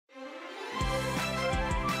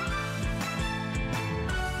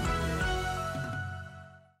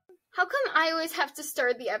come I always have to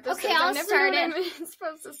start the episode? Okay, I'll start it. I'm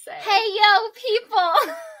supposed to say. Hey, yo,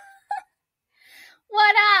 people!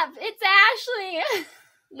 What up? It's Ashley!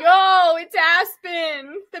 Yo, it's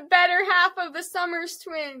Aspen, the better half of the Summers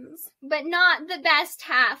twins. But not the best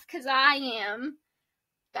half, because I am.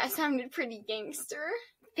 That sounded pretty gangster.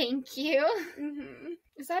 Thank you. Mm-hmm.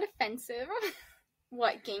 Is that offensive?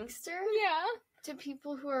 What, gangster? Yeah. To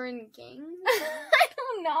people who are in gangs? I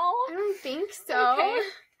don't know. I don't think so. Okay.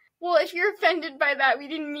 Well, if you're offended by that, we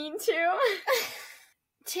didn't mean to.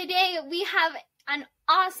 Today, we have an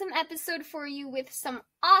awesome episode for you with some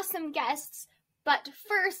awesome guests. But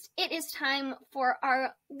first, it is time for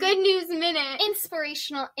our Good News Minute.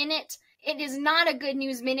 Inspirational Inute. It is not a Good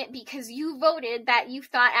News Minute because you voted that you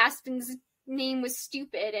thought Aspen's name was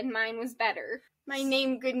stupid and mine was better. My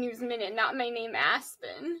name, Good News Minute, not my name,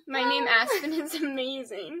 Aspen. My name, Aspen, is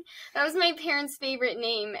amazing. That was my parents' favorite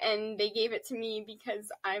name, and they gave it to me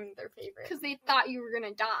because I'm their favorite. Because they thought you were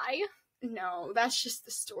gonna die. No, that's just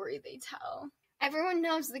the story they tell. Everyone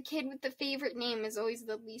knows the kid with the favorite name is always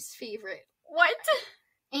the least favorite. What?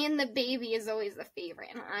 And the baby is always the favorite,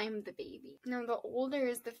 and I'm the baby. No, the older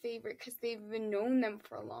is the favorite because they've been known them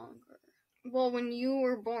for longer. Well, when you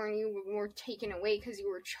were born, you were taken away because you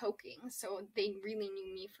were choking, so they really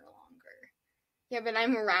knew me for longer. Yeah, but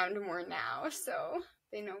I'm around more now, so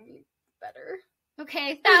they know me better.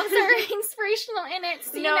 Okay, that was our Inspirational Inute.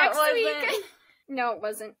 See you next week. No, it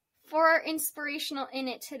wasn't. For our Inspirational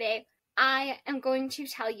Inute today, I am going to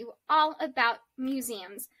tell you all about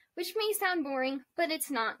museums, which may sound boring, but it's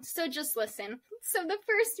not, so just listen. So the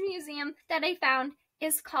first museum that I found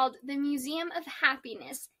is called the Museum of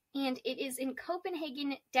Happiness, and it is in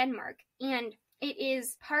Copenhagen, Denmark, and it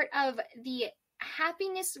is part of the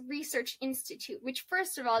Happiness Research Institute, which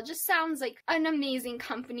first of all just sounds like an amazing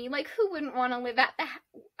company. Like, who wouldn't want to live at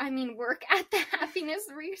work at the Happiness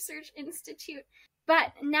Research Institute?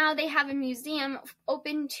 But now they have a museum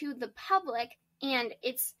open to the public, and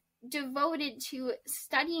it's devoted to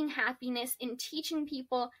studying happiness and teaching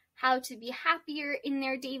people how to be happier in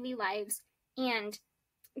their daily lives. And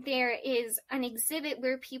there is an exhibit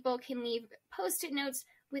where people can leave post-it notes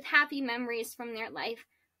with happy memories from their life,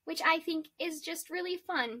 which I think is just really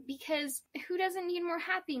fun, because who doesn't need more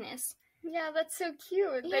happiness? Yeah, that's so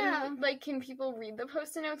cute. Yeah. Then, like, can people read the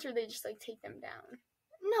post-it notes, or they just, like, take them down?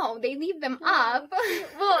 No, they leave them up.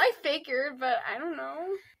 Well, I figured, but I don't know.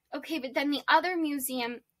 Okay, but then the other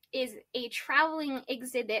museum is a traveling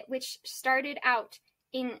exhibit, which started out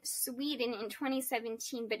in Sweden in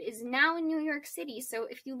 2017, but is now in New York City. So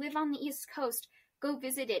if you live on the East Coast, go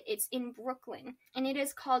visit it. It's in Brooklyn, and it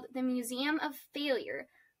is called the Museum of Failure,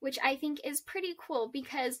 which I think is pretty cool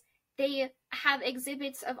because they have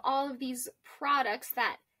exhibits of all of these products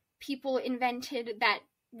that people invented that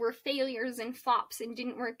were failures and flops and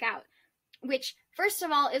didn't work out, which first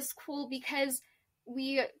of all is cool because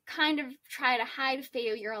we kind of try to hide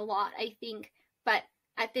failure a lot, I think, but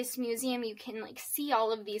at this museum you can like see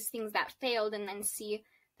all of these things that failed and then see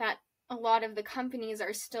that a lot of the companies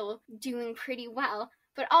are still doing pretty well.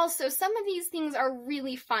 But also some of these things are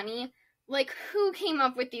really funny. Like, who came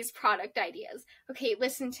up with these product ideas? Okay,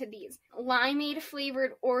 listen to these. Limeade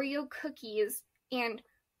flavored Oreo cookies and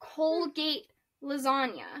Colgate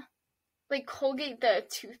lasagna. Like Colgate the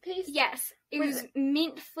toothpaste? Yes, it was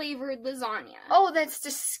mint-flavored lasagna. Oh, that's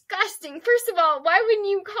disgusting. First of all, why wouldn't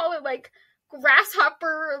you call it, like,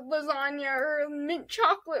 grasshopper lasagna or mint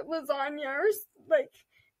chocolate lasagna or, like,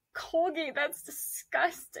 Colgate? That's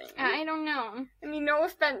disgusting. I don't know. I mean, no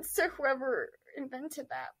offense to whoever invented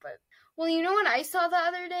that, but... Well, you know what I saw the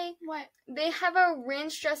other day? What? They have a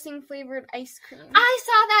ranch dressing flavored ice cream. I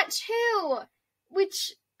saw that too!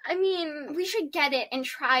 Which... I mean, we should get it and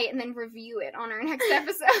try it and then review it on our next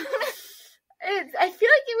episode. I feel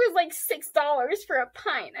like it was like $6 for a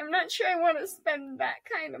pint. I'm not sure I want to spend that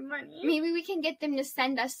kind of money. Maybe we can get them to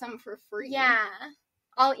send us some for free. Yeah.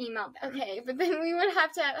 I'll email them. Okay, but then we would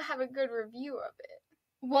have to have a good review of it.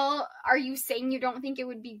 Well, are you saying you don't think it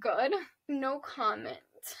would be good? No comment.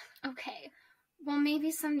 Okay. Well, maybe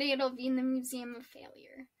someday it'll be in the Museum of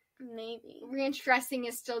Failure. Maybe. Ranch dressing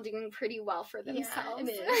is still doing pretty well for themselves.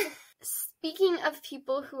 Yeah, it is. Speaking of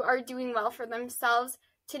people who are doing well for themselves,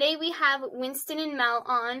 today we have Winston and Mel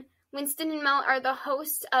on. Winston and Mel are the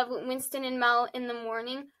hosts of Winston and Mel in the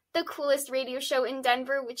Morning, the coolest radio show in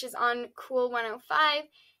Denver, which is on Kool 105.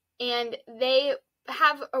 And they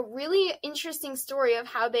have a really interesting story of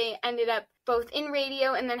how they ended up both in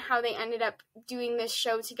radio and then how they ended up doing this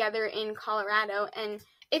show together in Colorado. And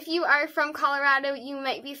If you are from Colorado, you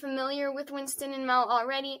might be familiar with Winston and Mel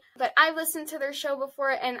already, but I've listened to their show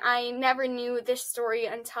before and I never knew this story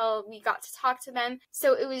until we got to talk to them.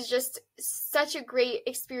 So it was just such a great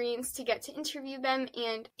experience to get to interview them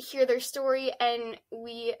and hear their story, and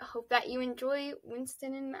we hope that you enjoy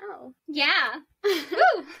Winston and Mel. Yeah.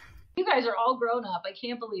 You guys are all grown up. I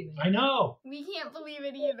can't believe it. I know. We can't believe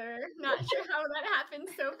it either. Not sure how that happened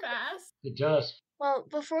so fast. It does. Well,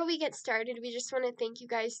 before we get started, we just want to thank you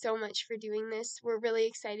guys so much for doing this. We're really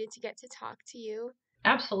excited to get to talk to you.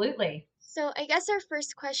 Absolutely. So I guess our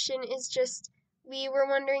first question is just, we were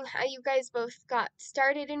wondering how you guys both got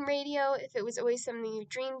started in radio, if it was always something you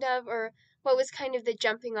dreamed of, or what was kind of the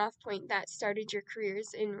jumping off point that started your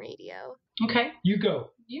careers in radio. Okay. You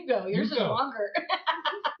go. You go. Yours is longer.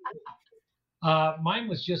 Mine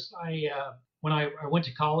was just, when I went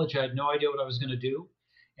to college, I had no idea what I was going to do.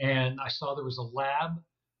 And I saw there was a lab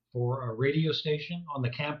for a radio station on the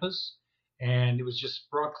campus. And it was just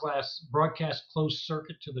broadcast closed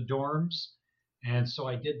circuit to the dorms. And so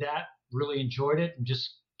I did that, really enjoyed it, and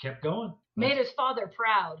just kept going. Made his father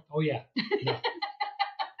proud. Oh, yeah. No.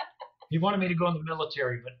 He wanted me to go in the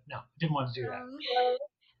military, but no, didn't want to do that.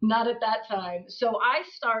 Not at that time. So I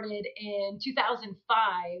started in 2005.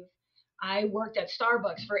 I worked at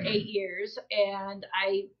Starbucks for 8 years, and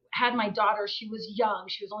I had my daughter. She was young.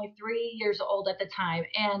 She was only 3 years old at the time.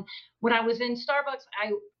 And when I was in Starbucks,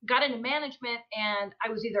 I got into management, and I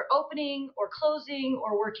was either opening or closing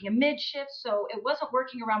or working a mid shift. So it wasn't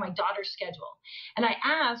working around my daughter's schedule. And I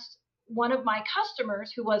asked one of my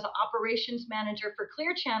customers, who was operations manager for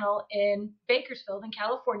Clear Channel in Bakersfield in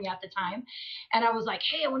California at the time. And I was like,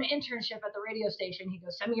 hey, I want an internship at the radio station. He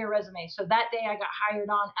goes, send me your resume. So that day I got hired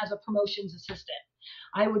on as a promotions assistant.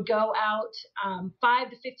 I would go out 5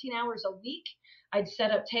 to 15 hours a week. I'd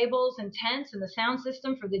set up tables and tents and the sound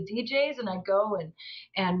system for the DJs, and I'd go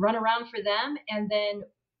and run around for them. And then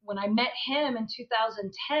when I met him in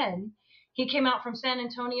 2010, he came out from San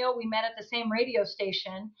Antonio. We met at the same radio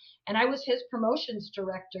station, and I was his promotions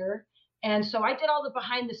director. And so I did all the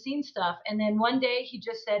behind the scenes stuff. And then one day he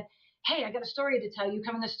just said, hey, I got a story to tell you.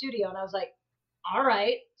 Come in the studio. And I was like, all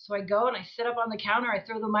right. So I go and I sit up on the counter. I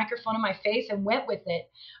throw the microphone in my face and went with it.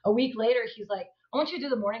 A week later, he's like, I want you to do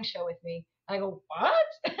the morning show with me. I go,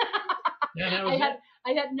 what? Yeah,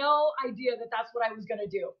 I had no idea that that's what I was going to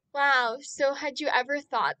do. Wow. So had you ever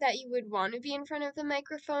thought that you would want to be in front of the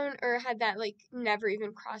microphone, or had that never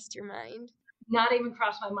even crossed your mind? Not even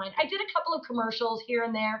crossed my mind. I did a couple of commercials here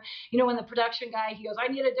and there. You know, when the production guy, he goes, I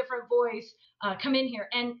need a different voice. Come in here.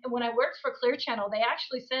 And when I worked for Clear Channel, they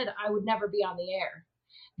actually said I would never be on the air.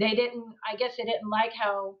 I guess they didn't like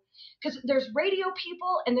how, because there's radio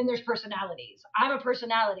people and then there's personalities. I'm a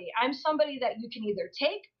personality. I'm somebody that you can either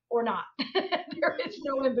take or not. There is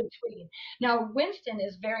no in between. Now, Winston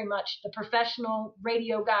is very much the professional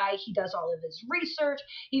radio guy. He does all of his research.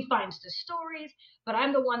 He finds the stories, but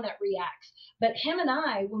I'm the one that reacts. But him and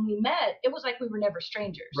I, when we met, it was like we were never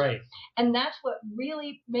strangers. Right. And that's what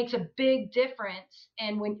really makes a big difference.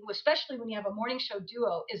 And especially when you have a morning show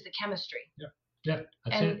duo, is the chemistry. Yeah,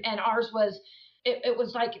 that's it. And ours was, it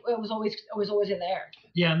was like, it was always in the air.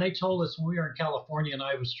 Yeah, and they told us when we were in California, and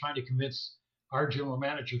I was trying to convince our general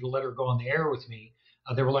manager to let her go on the air with me.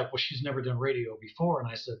 They were like, well, she's never done radio before. And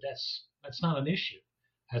I said, that's not an issue.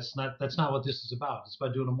 That's not what this is about. It's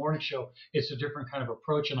about doing a morning show. It's a different kind of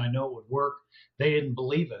approach, and I know it would work. They didn't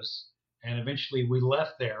believe us, and eventually we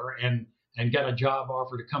left there and got a job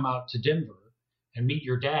offer to come out to Denver and meet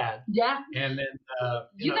your dad. Yeah. And then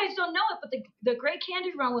you guys don't know it, but the Great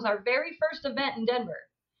Candy Run was our very first event in Denver.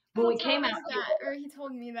 When we came out, or he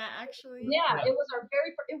told me that actually. Yeah, it was our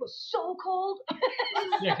very first. It was so cold.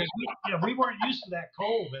 Yeah, because we weren't used to that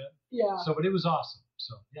cold then. Yeah. So, but it was awesome.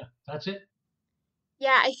 So, yeah, that's it.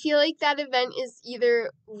 Yeah, I feel like that event is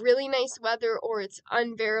either really nice weather or it's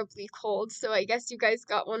unbearably cold. So I guess you guys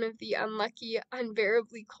got one of the unlucky,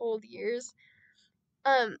 unbearably cold years.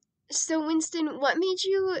 So Winston, what made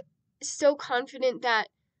you so confident that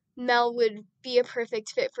Mel would be a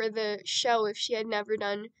perfect fit for the show if she had never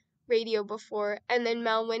done radio before? And then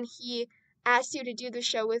Mel, when he asked you to do the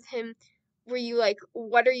show with him, were you like,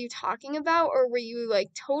 what are you talking about? Or were you like,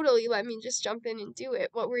 totally, let me just jump in and do it?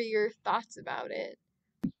 What were your thoughts about it?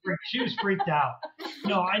 She was freaked out.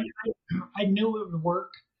 No, I knew it would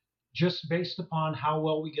work just based upon how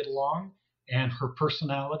well we get along and her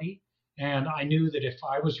personality. And I knew that if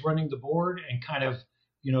I was running the board and kind of,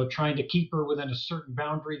 trying to keep her within a certain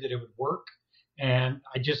boundary, that it would work. And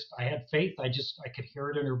I had faith. I could hear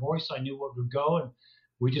it in her voice. I knew what would go, and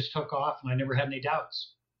we just took off, and I never had any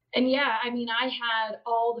doubts. And yeah, I mean, I had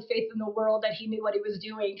all the faith in the world that he knew what he was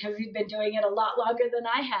doing because he'd been doing it a lot longer than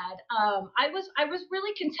I had. I was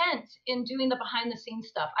really content in doing the behind the scenes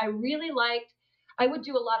stuff. I really liked. I would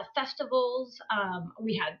do a lot of festivals.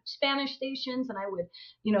 We had Spanish stations, and I would,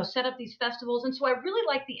 set up these festivals. And so I really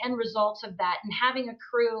liked the end results of that, and having a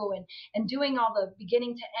crew and doing all the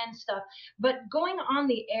beginning to end stuff. But going on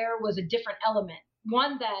the air was a different element,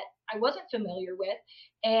 one that I wasn't familiar with,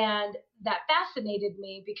 and that fascinated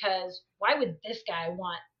me because why would this guy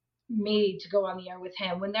want me to go on the air with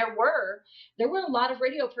him when there were a lot of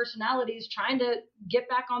radio personalities trying to get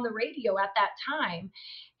back on the radio at that time.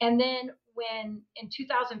 And then when in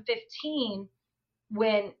 2015,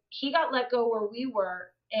 when he got let go where we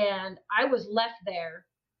were and I was left there,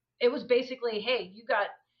 it was basically, hey,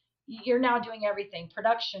 you're now doing everything,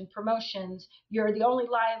 production, promotions. You're the only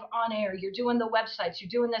live on air. You're doing the websites. You're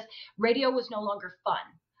doing this. Radio was no longer fun.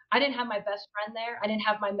 I didn't have my best friend there. I didn't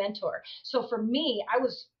have my mentor. So for me, I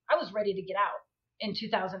was ready to get out in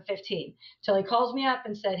 2015 till he calls me up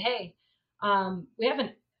and said, hey, we have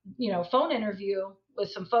a phone interview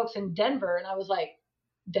with some folks in Denver. And I was like,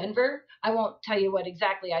 Denver? I won't tell you what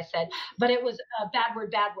exactly I said, but it was a bad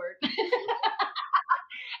word.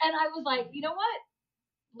 And I was like, you know what?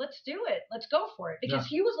 Let's do it. Let's go for it. Because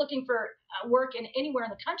he was looking for work in anywhere in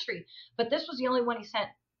the country, but this was the only one he sent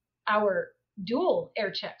our dual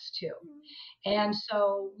air checks to. And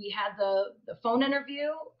so we had the phone interview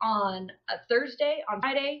on a Thursday. On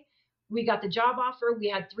Friday, we got the job offer. We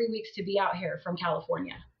had 3 weeks to be out here from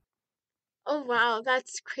California. Oh, wow.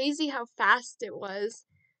 That's crazy how fast it was.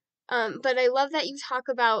 But I love that you talk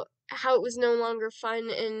about how it was no longer fun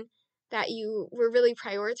and that you were really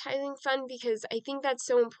prioritizing fun, because I think that's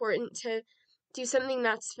so important to do something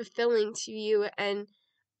that's fulfilling to you. And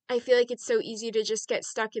I feel like it's so easy to just get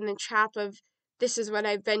stuck in the trap of, this is what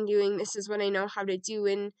I've been doing, this is what I know how to do,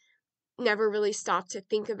 and never really stop to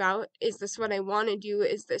think about, is this what I want to do?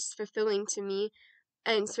 Is this fulfilling to me?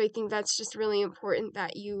 And so I think that's just really important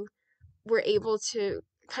that you were able to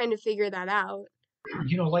kind of figure that out.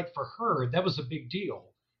 Like for her, that was a big deal.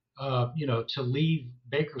 To leave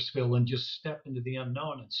Bakersfield and just step into the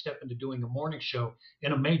unknown and step into doing a morning show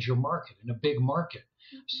in a major market, in a big market.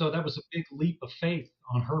 So that was a big leap of faith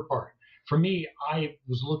on her part. For me, I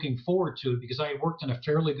was looking forward to it because I worked in a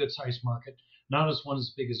fairly good sized market, not as one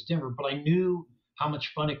as big as Denver, but I knew how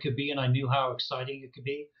much fun it could be and I knew how exciting it could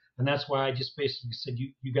be. And that's why I just basically said,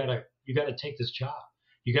 you gotta take this job.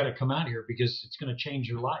 You got to come out here because it's going to change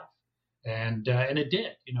your life. And it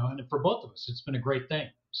did, and for both of us, it's been a great thing.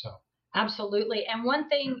 So. Absolutely. And one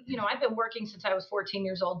thing, I've been working since I was 14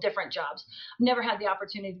 years old, different jobs. Never had the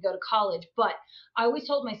opportunity to go to college, but I always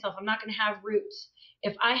told myself I'm not going to have roots.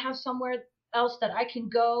 If I have somewhere else that I can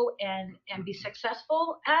go and be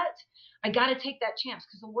successful at, I got to take that chance,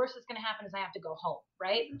 because the worst that's going to happen is I have to go home.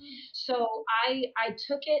 Right. Mm-hmm. So I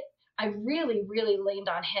took it. I really, really leaned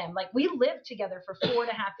on him. Like, we lived together for 4.5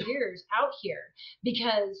 years out here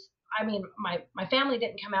because, I mean, my family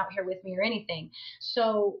didn't come out here with me or anything.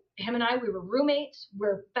 So him and I, we were roommates,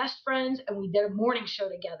 we're best friends, and we did a morning show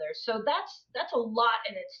together. So that's a lot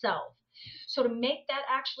in itself. So to make that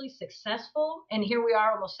actually successful, and here we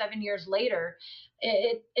are almost 7 years later,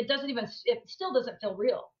 it still doesn't feel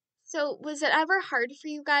real. So was it ever hard for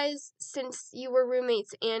you guys, since you were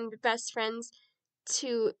roommates and best friends,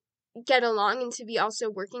 to get along and to be also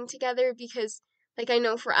working together? Because, like, I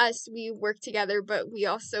know for us, we work together, but we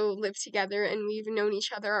also live together and we've known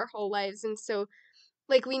each other our whole lives. And so,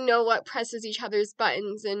 like, we know what presses each other's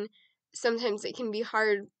buttons, and sometimes it can be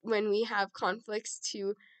hard when we have conflicts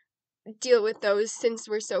to deal with those, since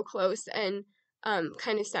we're so close, and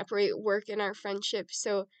kind of separate work and our friendship.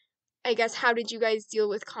 So I guess, how did you guys deal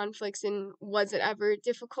with conflicts, and was it ever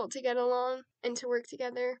difficult to get along and to work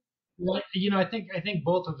together? Well, I think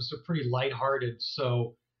both of us are pretty lighthearted,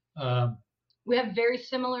 so we have very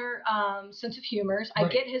similar sense of humors. Right. I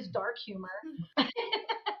get his dark humor.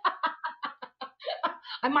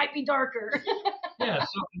 I might be darker. Yeah,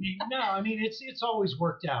 so it's always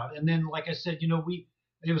worked out. And then, like I said,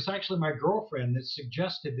 it was actually my girlfriend that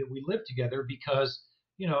suggested that we live together because,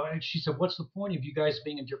 and she said, what's the point of you guys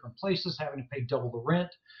being in different places, having to pay double the rent?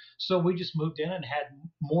 So we just moved in and had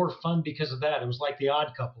more fun because of that. It was like The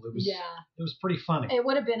Odd Couple. It was pretty funny. It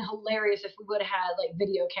would have been hilarious if we would have had like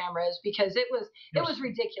video cameras, because it was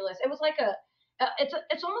ridiculous. It was like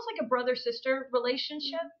it's almost like a brother-sister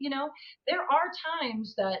relationship. There are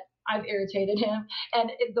times that I've irritated him,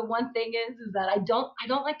 and the one thing is that I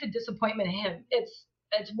don't like the disappointment of him.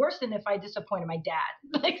 It's worse than if I disappointed my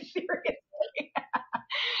dad. Like, seriously.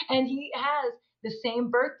 And he has the same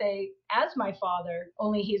birthday as my father,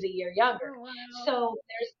 only he's a year younger. Oh, wow. So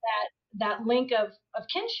there's that link of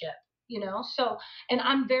kinship, So, and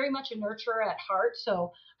I'm very much a nurturer at heart.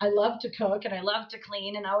 So I love to cook and I love to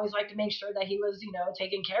clean, and I always like to make sure that he was,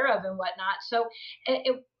 taken care of and whatnot. So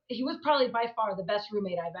he was probably by far the best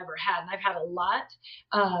roommate I've ever had, and I've had a lot.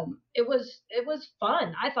 It was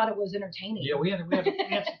fun. I thought it was entertaining. Yeah, we had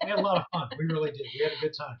a lot of fun. We really did. We had a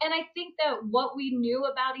good time. And I think that what we knew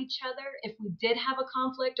about each other, if we did have a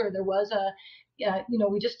conflict or there was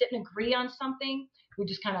we just didn't agree on something, we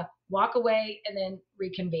just kind of walk away and then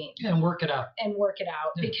reconvene. Yeah, and work it out.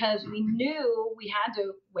 Yeah. Because we knew we had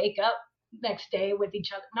to wake up next day with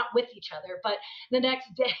each other, not with each other, but the next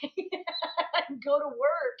day and go to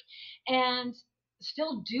work and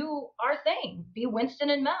still do our thing, be Winston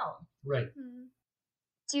and Mel. Right.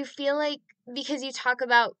 Do you feel like, because you talk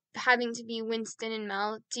about having to be Winston and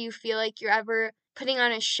Mel, do you feel like you're ever putting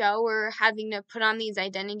on a show or having to put on these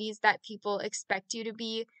identities that people expect you to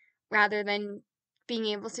be rather than being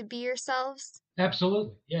able to be yourselves?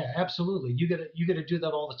 Absolutely. Yeah, absolutely. You gotta do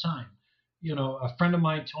that all the time. A friend of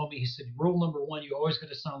mine told me, he said, rule number one, you always got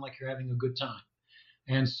to sound like you're having a good time.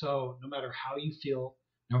 And so no matter how you feel,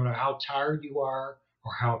 no matter how tired you are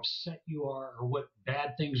or how upset you are or what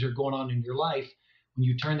bad things are going on in your life, when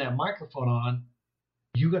you turn that microphone on,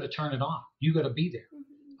 you got to turn it on. You got to be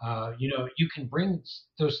there. You can bring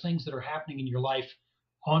those things that are happening in your life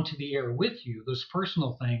onto the air with you, those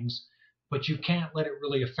personal things, but you can't let it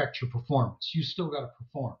really affect your performance. You still got to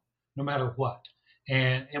perform no matter what.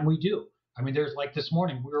 And we do. I mean, there's like this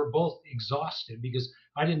morning, we were both exhausted because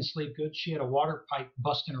I didn't sleep good. She had a water pipe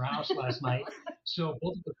bust in her house last night. So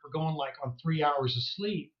both of us were going like on 3 hours of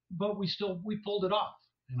sleep, but we pulled it off,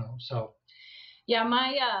 so. Yeah,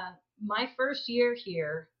 my first year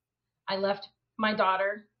here, I left my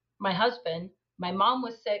daughter, my husband, my mom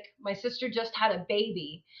was sick, my sister just had a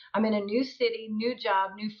baby. I'm in a new city, new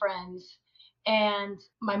job, new friends, and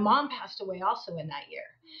my mom passed away also in that year.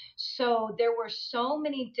 So there were so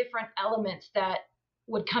many different elements that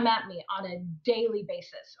would come at me on a daily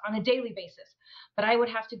basis. But I would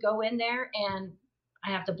have to go in there and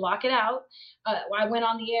I have to block it out. I went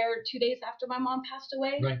on the air 2 days after my mom passed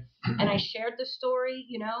away, right. And I shared the story.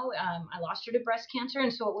 I lost her to breast cancer,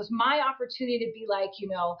 and so it was my opportunity to be like,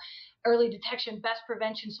 early detection, best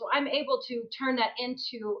prevention. So I'm able to turn that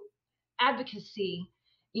into advocacy.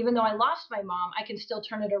 Even though I lost my mom, I can still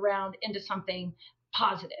turn it around into something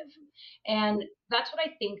positive. And that's what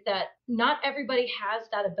I think, that not everybody has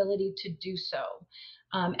that ability to do so.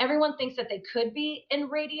 Everyone thinks that they could be in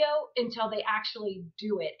radio until they actually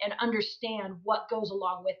do it and understand what goes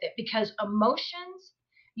along with it. Because emotions,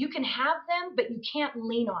 you can have them, but you can't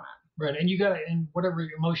lean on them. Right, and and whatever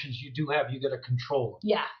emotions you do have, you got to control them.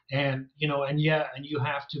 Yeah. And you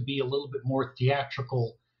have to be a little bit more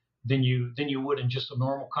theatrical than you would in just a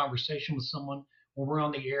normal conversation with someone. When we're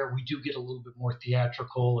on the air, we do get a little bit more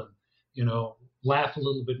theatrical and laugh a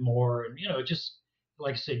little bit more, and just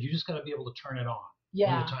like I said, you just got to be able to turn it on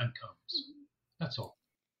when the time comes. That's all.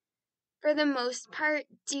 For the most part,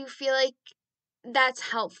 do you feel like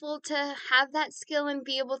that's helpful to have that skill and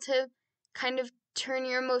be able to kind of turn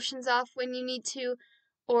your emotions off when you need to,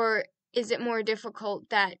 or is it more difficult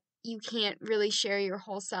that you can't really share your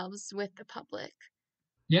whole selves with the public?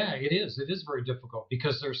 Yeah, it is. It is very difficult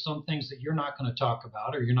because there's some things that you're not going to talk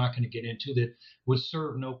about or you're not going to get into that would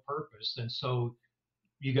serve no purpose. And so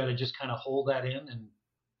you got to just kind of hold that in and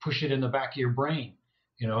push it in the back of your brain,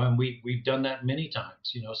 and we've done that many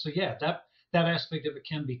times, So yeah, that aspect of it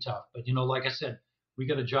can be tough. But, like I said, we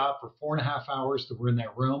got a job for 4.5 hours that we're in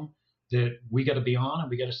that room that we got to be on, and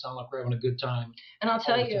we got to sound like we're having a good time. And I'll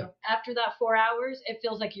tell you, after that 4 hours, it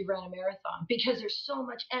feels like you ran a marathon because there's so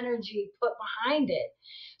much energy put behind it.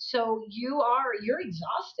 So you're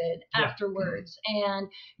exhausted afterwards, and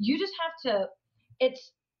you just have to.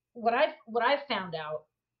 It's what I've found out.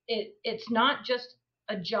 It's not just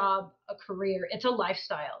a job, a career. It's a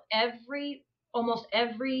lifestyle. Almost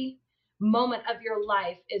every moment of your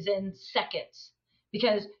life is in seconds.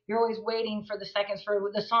 Because you're always waiting for the seconds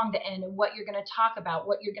for the song to end and what you're going to talk about,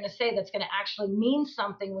 what you're going to say that's going to actually mean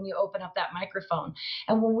something when you open up that microphone.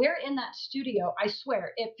 And when we're in that studio, I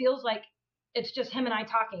swear, it feels like it's just him and I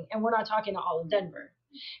talking, and we're not talking to all of Denver.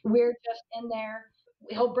 We're just in there.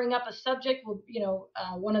 He'll bring up a subject,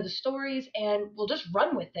 one of the stories, and we'll just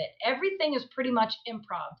run with it. Everything is pretty much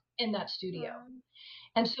improv in that studio.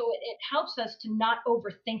 And so it helps us to not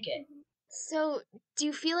overthink it. So, do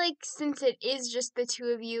you feel like, since it is just the two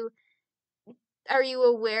of you, are you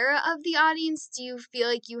aware of the audience? Do you feel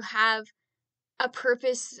like you have a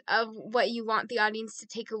purpose of what you want the audience to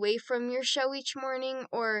take away from your show each morning?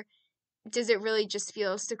 Or does it really just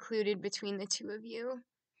feel secluded between the two of you?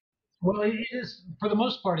 Well, it is for the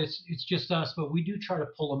most part. It's just us, but we do try to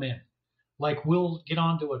pull them in. Like we'll get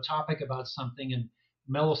onto a topic about something, and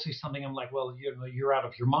Mel will say something. I'm like, well, you're out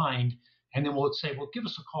of your mind, and then we'll say, well, give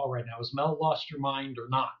us a call right now. Has Mel lost your mind or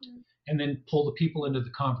not? Mm-hmm. And then pull the people into the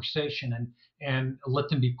conversation and let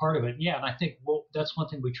them be part of it. Yeah, and I think that's one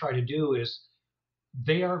thing we try to do is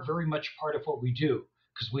they are very much part of what we do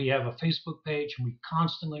because we have a Facebook page and we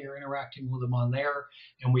constantly are interacting with them on there,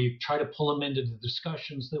 and we try to pull them into the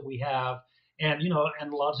discussions that we have. And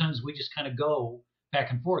and a lot of times we just kind of go back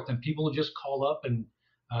and forth, and people will just call up and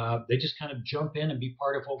they just kind of jump in and be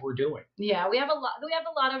part of what we're doing. Yeah, we have a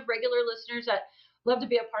lot of regular listeners that love to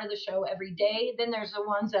be a part of the show every day. Then there's the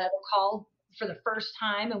ones that will call for the first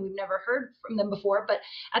time and we've never heard from them before. But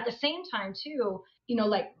at the same time too,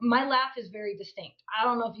 like my laugh is very distinct. I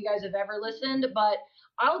don't know if you guys have ever listened, but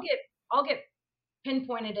I'll get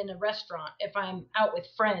pinpointed in a restaurant if I'm out with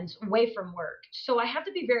friends away from work. So I have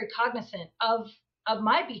to be very cognizant of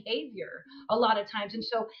my behavior a lot of times. And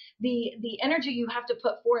so the energy you have to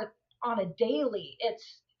put forth on a daily,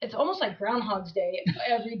 it's almost like Groundhog's Day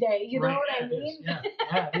every day. You know right, what I mean? Yeah,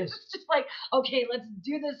 it is. It's just like, okay, let's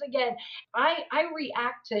do this again. I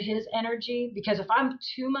react to his energy because if I'm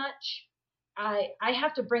too much, I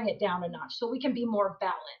have to bring it down a notch so we can be more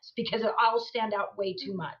balanced because I'll stand out way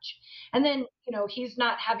too much. And then, he's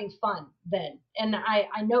not having fun then. And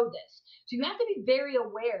I know this. So you have to be very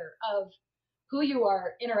aware of who you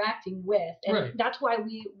are interacting with. And right. That's why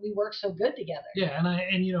we work so good together. Yeah.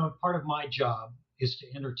 And part of my job is to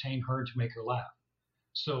entertain her and to make her laugh.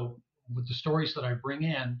 So with the stories that I bring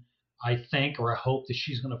in, I think or I hope that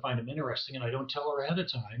she's going to find them interesting, and I don't tell her ahead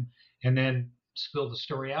of time and then spill the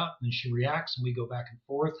story out, and then she reacts and we go back and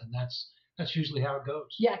forth, and that's usually how it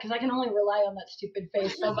goes. Yeah, because I can only rely on that stupid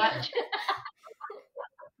face so much.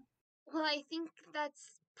 Well, I think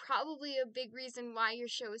that's probably a big reason why your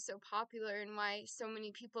show is so popular and why so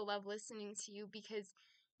many people love listening to you, because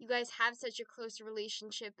you guys have such a close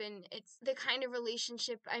relationship, and it's the kind of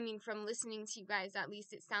relationship, from listening to you guys, at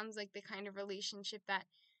least it sounds like the kind of relationship that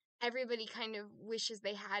everybody kind of wishes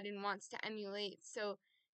they had and wants to emulate. So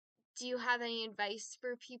do you have any advice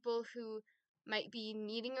for people who might be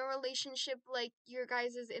needing a relationship like your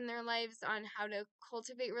guys's in their lives on how to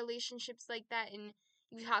cultivate relationships like that? And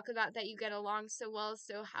you talk about that you get along so well,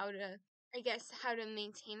 so how to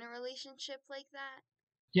maintain a relationship like that?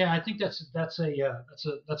 Yeah, I think that's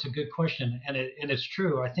a good question, and it's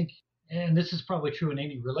true. I think, and this is probably true in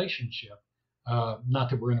any relationship. Not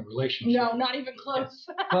that we're in a relationship. No, not even close.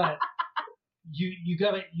 But you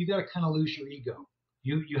gotta kind of lose your ego.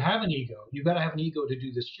 You have an ego. You got to have an ego to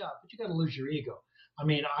do this job, but you got to lose your ego.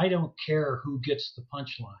 I don't care who gets the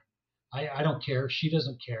punchline. I don't care. She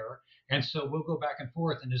doesn't care. And so we'll go back and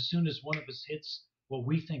forth. And as soon as one of us hits what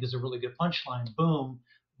we think is a really good punchline, boom,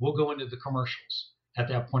 we'll go into the commercials at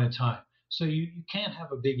that point in time. So you can't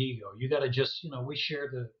have a big ego. You got to just, we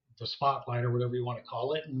share the spotlight or whatever you want to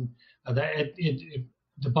call it. And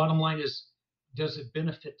the bottom line is, does it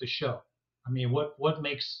benefit the show? What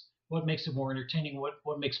makes it more entertaining?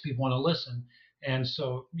 What makes people want to listen? And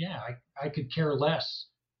so, yeah, I could care less,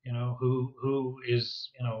 who is,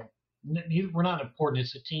 we're not important.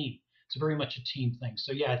 It's a team. It's very much a team thing.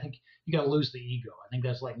 So, yeah, I think you got to lose the ego. I think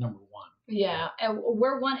that's like number one. Yeah. And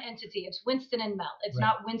we're one entity. It's Winston and Mel. It's right.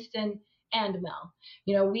 Not Winston and Mel.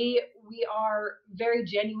 We are very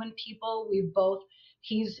genuine people.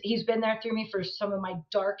 He's been there through me for some of my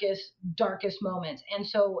darkest moments. And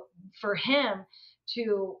so for him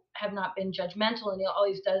to have not been judgmental, and he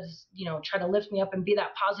always does, try to lift me up and be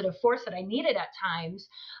that positive force that I needed at times.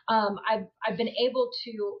 I've been able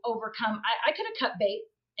to overcome. I could have cut bait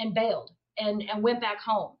and bailed and went back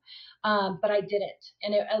home, but I didn't.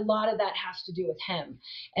 And a lot of that has to do with him.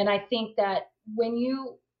 And I think that when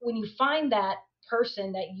you find that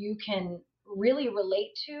person that you can really relate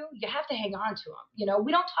to, you have to hang on to them.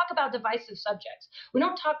 We don't talk about divisive subjects. We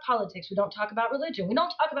don't talk politics. We don't talk about religion. We don't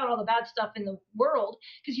talk about all the bad stuff in the world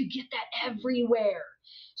because you get that everywhere.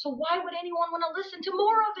 So why would anyone want to listen to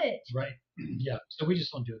more of it? Right. Yeah. So we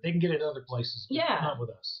just don't do it. They can get it other places, but not with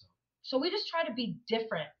us. So we just try to be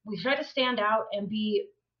different. We try to stand out and be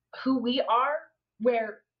who we are,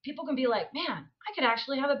 where people can be like, man, I could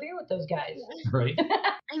actually have a beer with those guys. Right.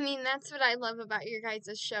 That's what I love about your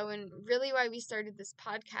guys' show, and really why we started this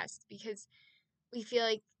podcast, because we feel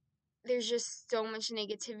like there's just so much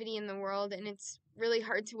negativity in the world, and it's really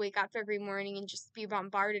hard to wake up every morning and just be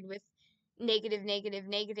bombarded with negative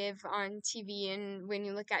on TV and when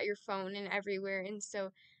you look at your phone and everywhere. And so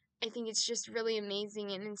I think it's just really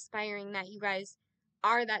amazing and inspiring that you guys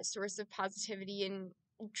are that source of positivity and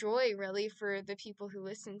joy really for the people who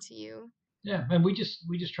listen to you. Yeah, and we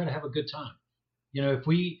just try to have a good time. You know, if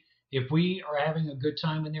we are having a good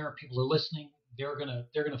time in there and people are listening, they're gonna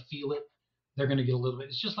feel it. They're gonna get a little bit.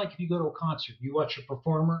 It's just like if you go to a concert, you watch a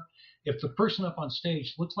performer. If the person up on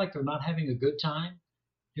stage looks like they're not having a good time,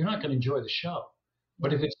 you're not going to enjoy the show.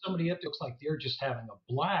 But if it's somebody up that looks like they're just having a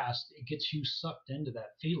blast, it gets you sucked into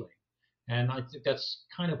that feeling. And I think that's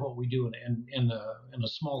kind of what we do in a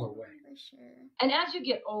smaller way. For sure. And as you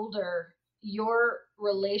get older, your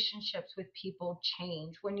relationships with people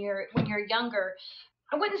change. When you're younger,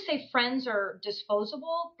 I wouldn't say friends are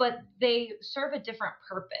disposable, but they serve a different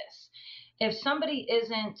purpose. If somebody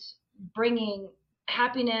isn't bringing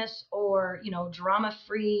happiness or, drama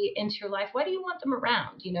free into your life, why do you want them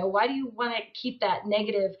around? Why do you want to keep that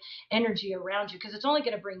negative energy around you? Because it's only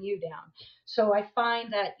going to bring you down. So I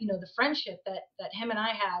find that, the friendship that him and I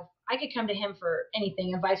have, I could come to him for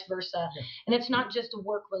anything and vice versa. Yeah. And it's not just a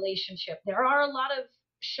work relationship. There are a lot of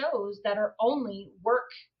shows that are only work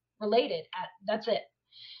related. That's it.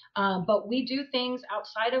 But we do things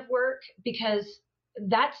outside of work because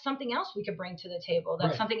that's something else we could bring to the table.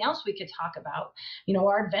 That's something else we could talk about.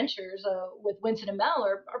 Our adventures with Winston and Mel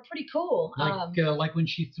are pretty cool. Like when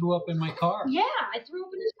she threw up in my car. Yeah, I threw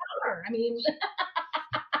up in his car. I mean,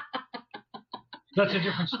 that's a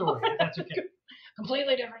different story. That's okay.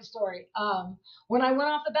 Completely different story. When I went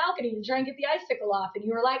off the balcony to try and get the icicle off, and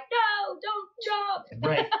you were like, "No, don't jump."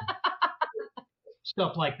 Right.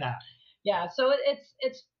 Stuff like that. Yeah. So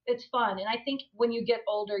it's fun. And I think when you get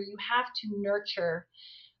older, you have to nurture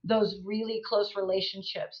those really close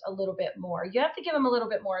relationships a little bit more. You have to give them a little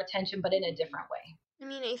bit more attention, but in a different way. I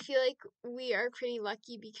mean, I feel like we are pretty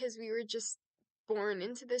lucky because we were just born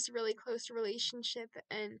into this really close relationship.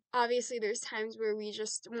 And obviously there's times where we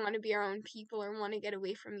just want to be our own people or want to get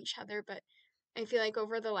away from each other. But I feel like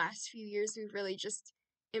over the last few years, we've really just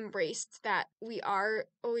embraced that we are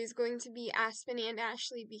always going to be Aspen and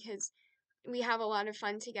Ashley because we have a lot of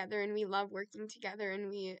fun together and we love working together and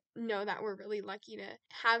we know that we're really lucky to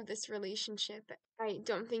have this relationship. I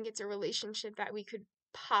don't think it's a relationship that we could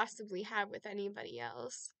possibly have with anybody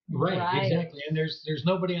else. Right. Exactly. And there's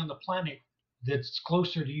nobody on the planet that's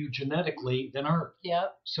closer to you genetically than Earth.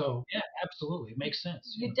 Yep. So yeah, absolutely. It makes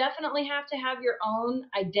sense. You definitely have to have your own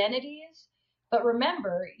identities. But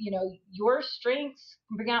remember, your strengths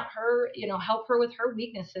bring out her, help her with her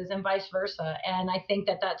weaknesses and vice versa. And I think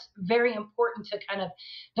that that's very important to kind of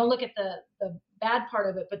don't look at the bad part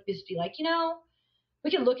of it, but just be like,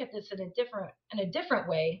 we can look at this in a different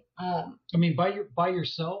way. I mean, by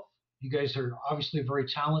yourself, you guys are obviously very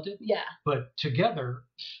talented. Yeah. But together,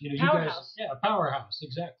 powerhouse. You guys, powerhouse.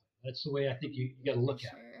 Exactly. That's the way I think you got to look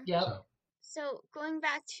at it. Yep. So going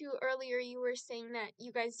back to earlier, you were saying that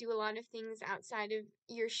you guys do a lot of things outside of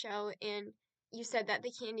your show, and you said that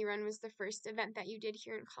the Candy Run was the first event that you did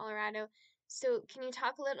here in Colorado. So can you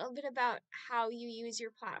talk a little bit about how you use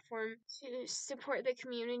your platform to support the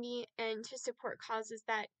community and to support causes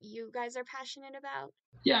that you guys are passionate about?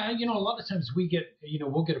 Yeah, a lot of times we get,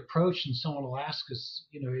 we'll get approached and someone will ask us,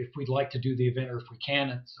 if we'd like to do the event or if we can.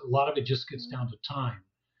 And a lot of it just gets down to time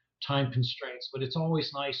constraints, but it's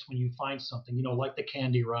always nice when you find something, like the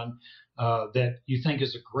Candy Run, that you think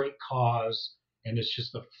is a great cause and it's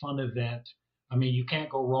just a fun event. I mean, you can't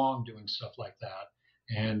go wrong doing stuff like that.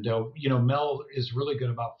 And, Mel is really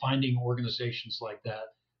good about finding organizations like that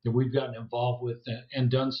we've gotten involved with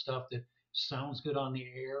and done stuff that sounds good on the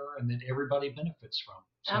air and that everybody benefits from.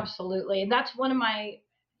 So. Absolutely. And that's one of my,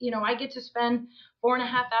 I get to spend 4.5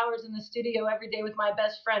 hours in the studio every day with my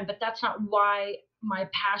best friend, but that's not why my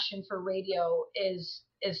passion for radio is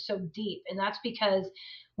so deep. And that's because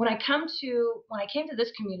when I came to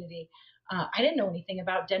this community, I didn't know anything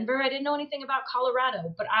about Denver. I didn't know anything about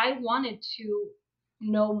Colorado, but I wanted to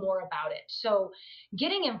know more about it. So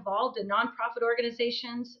getting involved in nonprofit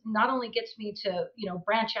organizations not only gets me to,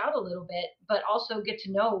 branch out a little bit, but also get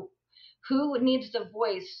to know who needs the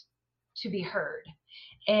voice to be heard.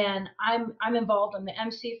 And I'm involved. I'm the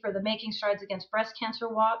MC for the Making Strides Against Breast Cancer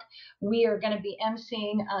Walk. We are going to be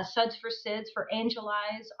MCing Suds for SIDS for Angel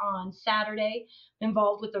Eyes on Saturday. I'm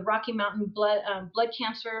involved with the Rocky Mountain Blood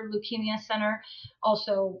Cancer Leukemia Center.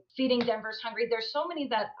 Also Feeding Denver's Hungry. There's so many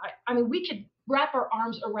that I mean we could wrap our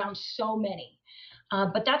arms around so many.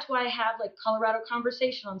 But that's why I have like Colorado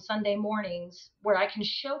Conversation on Sunday mornings where I can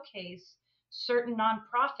showcase certain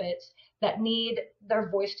nonprofits that need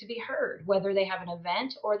their voice to be heard, whether they have an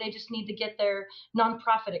event or they just need to get their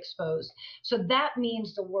nonprofit exposed. So that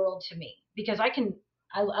means the world to me because I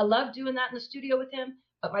love doing that in the studio with him,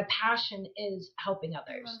 but my passion is helping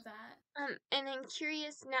others. I love that. And I'm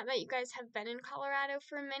curious, now that you guys have been in Colorado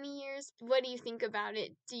for many years, what do you think about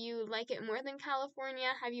it? Do you like it more than California?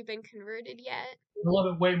 Have you been converted yet? I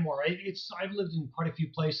love it way more. I've lived in quite a few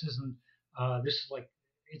places, and this is like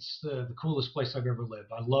it's the coolest place I've ever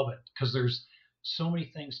lived. I love it because there's so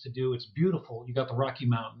many things to do. It's beautiful. You got the Rocky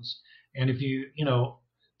Mountains, and if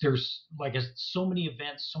there's like so many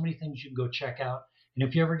events, so many things you can go check out. And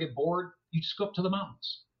if you ever get bored, you just go up to the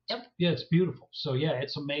mountains. Yep. Yeah, it's beautiful. So yeah,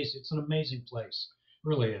 it's amazing. It's an amazing place. It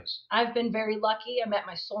really is. I've been very lucky. I met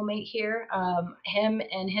my soulmate here. Him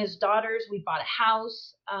and his daughters. We bought a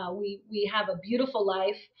house. We have a beautiful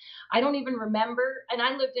life. I don't even remember. And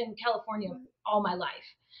I lived in California all my life.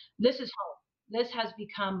 This is home. This has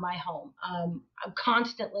become my home. I'm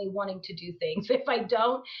constantly wanting to do things. If I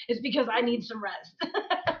don't, it's because I need some rest.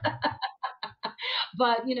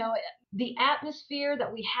 But the atmosphere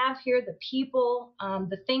that we have here, the people,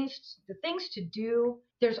 the things to do.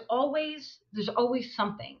 There's always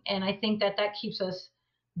something, and I think that keeps us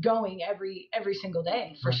going every single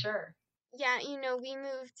day for sure. Yeah, we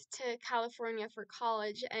moved to California for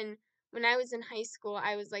college, and when I was in high school,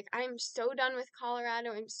 I was like, I'm so done with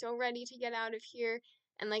Colorado. I'm so ready to get out of here.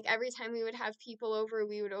 And like every time we would have people over,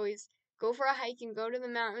 we would always go for a hike and go to the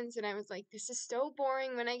mountains. And I was like, this is so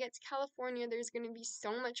boring. When I get to California, there's going to be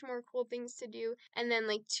so much more cool things to do. And then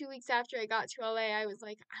like 2 weeks after I got to LA, I was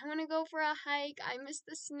like, I want to go for a hike. I miss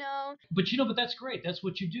the snow. But that's great. That's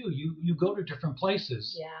what you do. You go to different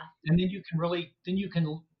places. Yeah. And then you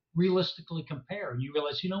can realistically compare, and you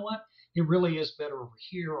realize, you know what? It really is better over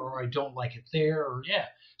here, or I don't like it there, or yeah.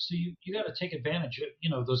 So you got to take advantage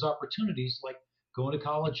of those opportunities, like going to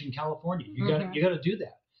college in California. You got to do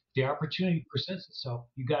that. If the opportunity presents itself,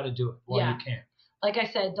 you got to do it while you can. Like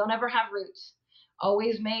I said, don't ever have roots.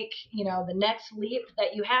 Always make the next leap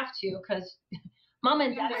that you have to, because mom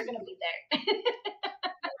and dad are going to be there.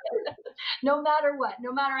 No matter what,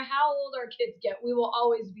 no matter how old our kids get, we will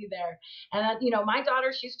always be there. And my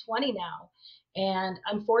daughter, she's 20 now, and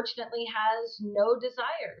unfortunately has no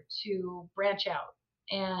desire to branch out.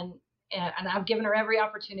 And I've given her every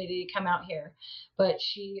opportunity to come out here, but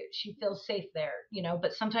she feels safe there,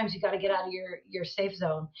 But sometimes you got to get out of your safe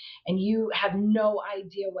zone, and you have no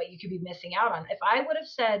idea what you could be missing out on. If I would have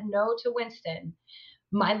said no to Winston,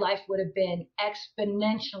 my life would have been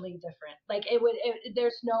exponentially different. Like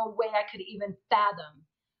there's no way I could even fathom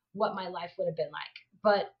what my life would have been like.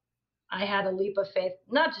 But I had a leap of faith,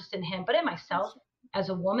 not just in him, but in myself as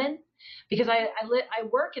a woman, because I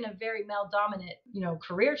work in a very male dominant,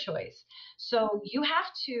 career choice. So you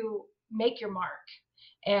have to make your mark.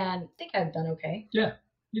 And I think I've done okay. Yeah,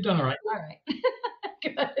 you've done all right. All right.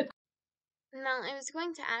 Good. Mel, I was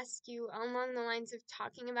going to ask you along the lines of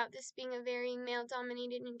talking about this being a very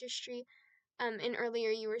male-dominated industry, and earlier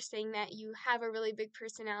you were saying that you have a really big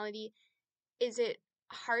personality. Is it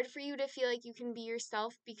hard for you to feel like you can be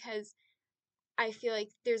yourself? Because I feel like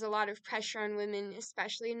there's a lot of pressure on women,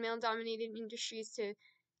 especially in male-dominated industries, to,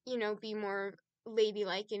 be more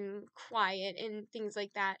ladylike and quiet and things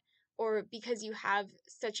like that. Or because you have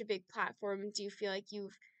such a big platform, do you feel like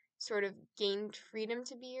you've sort of gained freedom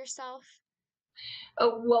to be yourself?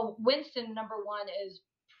 Well, Winston, number one, is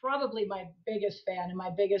probably my biggest fan and my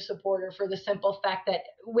biggest supporter, for the simple fact that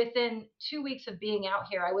within 2 weeks of being out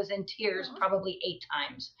here, I was in tears probably 8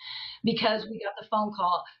 times, because we got the phone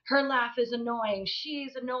call. Her laugh is annoying.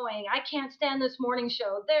 She's annoying. I can't stand this morning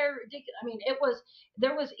show. They're ridiculous. I mean,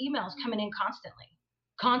 there was emails coming in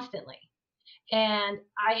constantly. And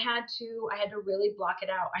I had to really block it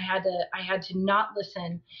out. I had to not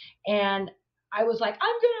listen. And I was like, I'm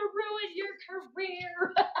going to ruin your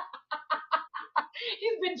career.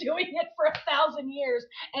 He's been doing it for 1,000 years,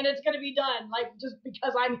 and it's going to be done, like, just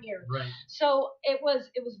because I'm here. Right. So it was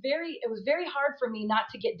very hard for me not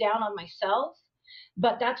to get down on myself,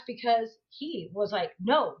 but that's because he was like,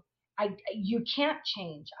 no, you can't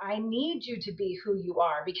change. I need you to be who you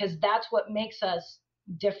are, because that's what makes us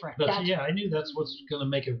different. I knew that's what's going to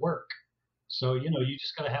make it work. So, you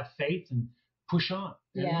just got to have faith and push on.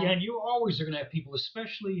 And you always are going to have people,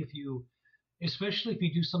 especially if you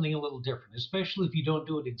do something a little different, especially if you don't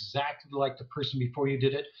do it exactly like the person before you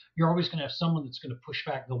did it. You're always going to have someone that's going to push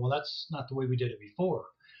back and go, well, that's not the way we did it before.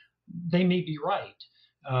 They may be right.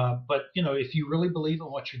 But, if you really believe in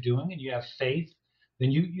what you're doing and you have faith,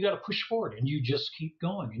 then you got to push forward, and you just keep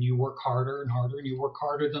going, and you work harder and harder, and you work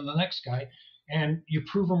harder than the next guy, and you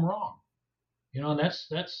prove them wrong. And that's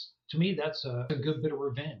to me, that's a good bit of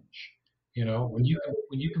revenge. When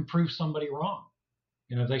you can prove somebody wrong,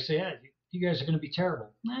 they say, yeah, you guys are going to be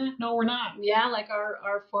terrible. No, we're not. Yeah, like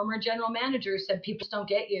our former general manager said, people just don't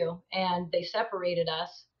get you, and they separated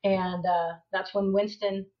us. And that's when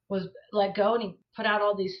Winston was let go, and he put out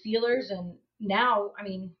all these feelers, and now, I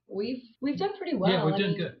mean, we've done pretty well. Yeah, we're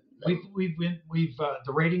doing good. We've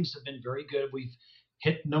the ratings have been very good. We've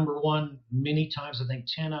hit #1 many times. I think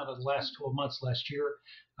 10 out of the last 12 months last year.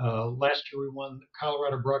 Last year we won the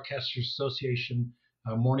Colorado Broadcasters Association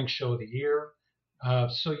Morning Show of the Year.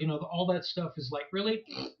 So all that stuff is like, really,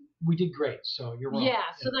 we did great. So you're wrong. Yeah.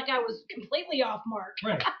 So that guy was completely off mark.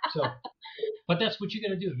 Right. So, but that's what you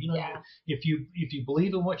got to do. If you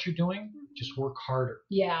believe in what you're doing, just work harder.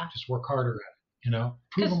 Yeah. Just work harder at it.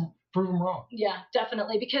 Prove them wrong. Yeah,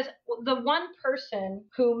 definitely. Because the one person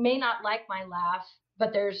who may not like my laugh,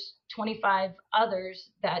 but there's 25 others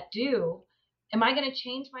that do, am I going to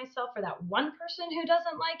change myself for that one person who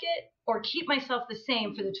doesn't like it, or keep myself the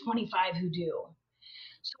same for the 25 who do?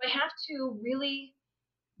 So I have to really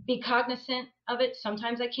be cognizant of it.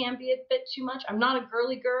 Sometimes I can be a bit too much. I'm not a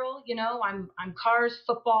girly girl, I'm cars,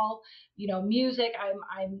 football, music.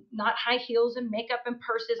 I'm not high heels and makeup and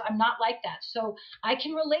purses. I'm not like that. So I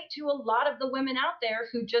can relate to a lot of the women out there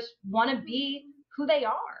who just want to be who they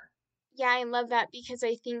are. Yeah, I love that, because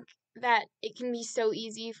I think that it can be so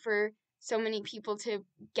easy for so many people to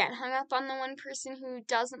get hung up on the one person who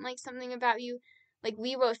doesn't like something about you. Like,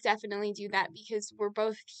 we both definitely do that because we're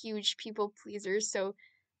both huge people pleasers, so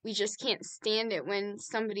we just can't stand it when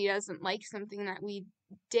somebody doesn't like something that we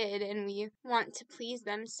did, and we want to please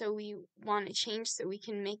them, so we want to change so we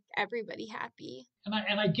can make everybody happy. And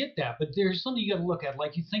I get that, but there's something you got to look at.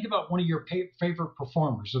 Like, you think about one of your favorite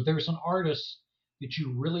performers. If there's an artist that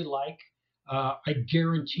you really like, I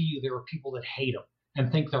guarantee you there are people that hate them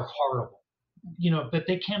and think they're horrible. But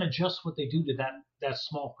they can't adjust what they do to that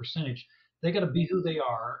small percentage. They got to be who they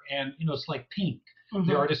are, and it's like Pink,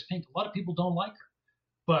 the artist Pink. A lot of people don't like her.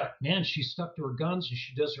 But man, she stuck to her guns and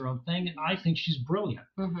she does her own thing, and I think she's brilliant.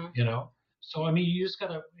 So I mean, you just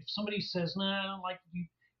gotta. If somebody says, "Nah, I don't like you,"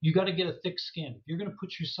 you got to get a thick skin. If you're gonna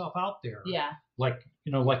put yourself out there, like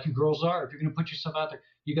you girls are. If you're gonna put yourself out there,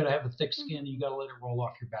 you got to have a thick skin. And you got to let it roll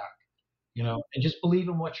off your back. And just believe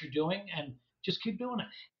in what you're doing and just keep doing it.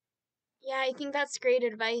 Yeah, I think that's great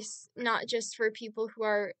advice, not just for people who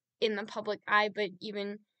are in the public eye, but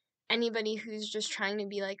even anybody who's just trying to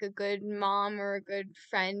be like a good mom or a good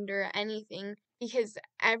friend or anything, because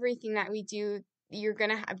everything that we do, you're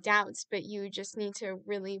going to have doubts, but you just need to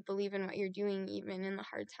really believe in what you're doing, even in the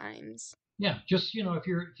hard times. Yeah, just, if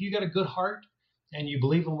you got a good heart and you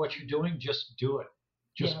believe in what you're doing, just do it.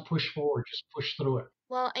 Just push forward, just push through it.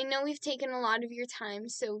 Well, I know we've taken a lot of your time,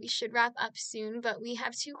 so we should wrap up soon, but we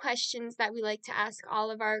have 2 questions that we like to ask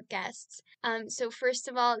all of our guests. So first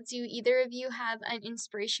of all, do either of you have an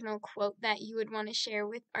inspirational quote that you would want to share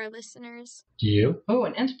with our listeners? Do you? Oh,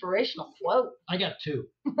 an inspirational quote. I got 2.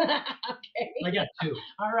 Okay. I got 2.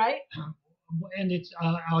 All right. And it's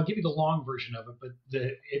I'll give you the long version of it, but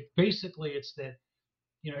it's that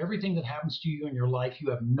everything that happens to you in your life, you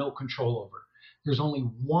have no control over. There's only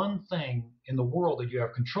one thing in the world that you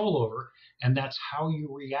have control over, and that's how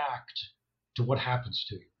you react to what happens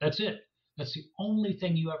to you. That's it. That's the only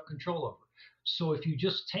thing you have control over. So if you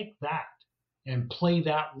just take that and play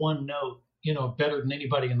that one note, better than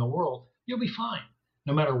anybody in the world, you'll be fine.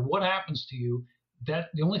 No matter what happens to you, that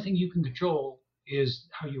the only thing you can control is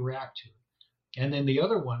how you react to it. And then the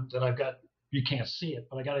other one that I've got, you can't see it,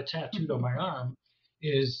 but I got it tattooed on my arm,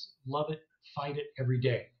 is love it, fight it every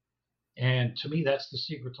day. And to me, that's the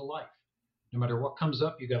secret to life. No matter what comes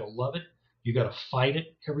up, you got to love it. You got to fight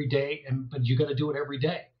it every day, but you got to do it every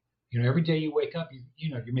day. Every day you wake up, maybe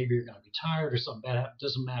you're going to be tired or something bad happens.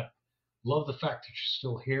 Doesn't matter. Love the fact that you're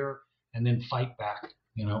still here, and then fight back.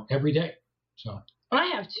 Every day. So I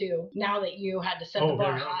have 2 now that you had to set the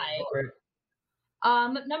bar high.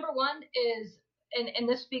 Number 1 is, and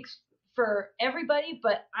this speaks for everybody,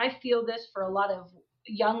 but I feel this for a lot of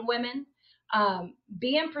young women.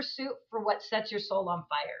 Be in pursuit for what sets your soul on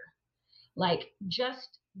fire. Like,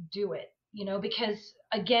 just do it, because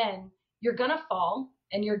again, you're going to fall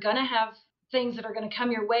and you're going to have things that are going to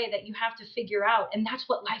come your way that you have to figure out. And that's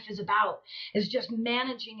what life is about, is just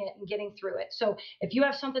managing it and getting through it. So if you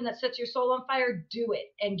have something that sets your soul on fire, do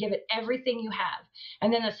it and give it everything you have.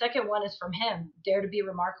 And then the second one is from him, dare to be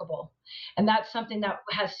remarkable. And that's something that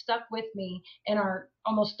has stuck with me in our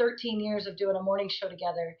almost 13 years of doing a morning show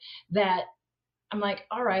together, that I'm like,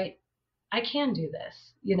 all right, I can do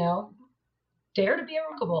this, Dare to be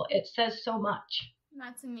remarkable. It says so much.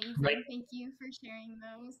 That's amazing. Right. Thank you for sharing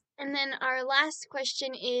those. And then our last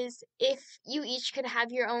question is, if you each could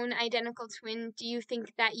have your own identical twin, do you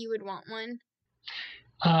think that you would want one?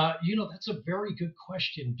 That's a very good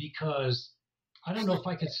question, because I don't know if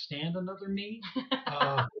I could stand another me.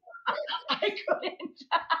 I couldn't.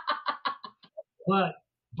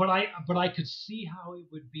 but I could see how it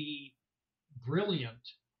would be brilliant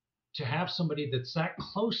to have somebody that's that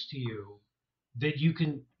close to you that you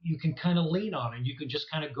can kind of lean on, and you can just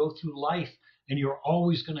kind of go through life, and you're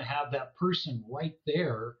always going to have that person right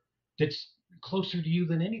there that's closer to you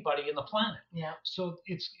than anybody in the planet. Yeah. So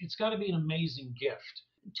it's got to be an amazing gift.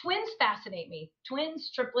 Twins fascinate me.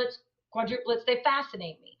 Twins, triplets, quadruplets, they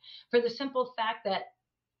fascinate me for the simple fact that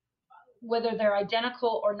whether they're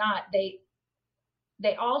identical or not, they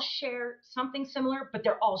all share something similar, but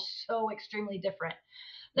they're all so extremely different.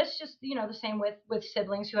 That's just, the same with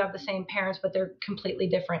siblings who have the same parents, but they're completely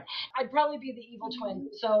different. I'd probably be the evil twin,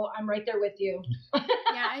 so I'm right there with you.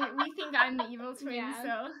 Yeah, we think I'm the evil twin,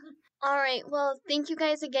 so. All right, well, thank you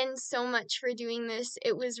guys again so much for doing this.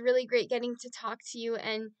 It was really great getting to talk to you,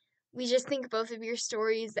 and we just think both of your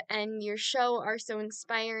stories and your show are so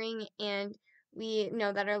inspiring, and we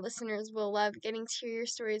know that our listeners will love getting to hear your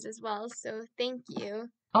stories as well, so thank you.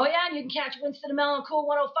 Oh, yeah, and you can catch Winston and Mel on Kool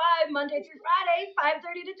 105 Monday through Friday,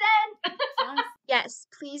 5:30 to 10. Yes,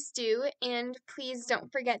 please do, and please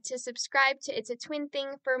don't forget to subscribe to It's a Twin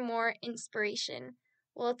Thing for more inspiration.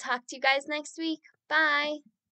 We'll talk to you guys next week. Bye!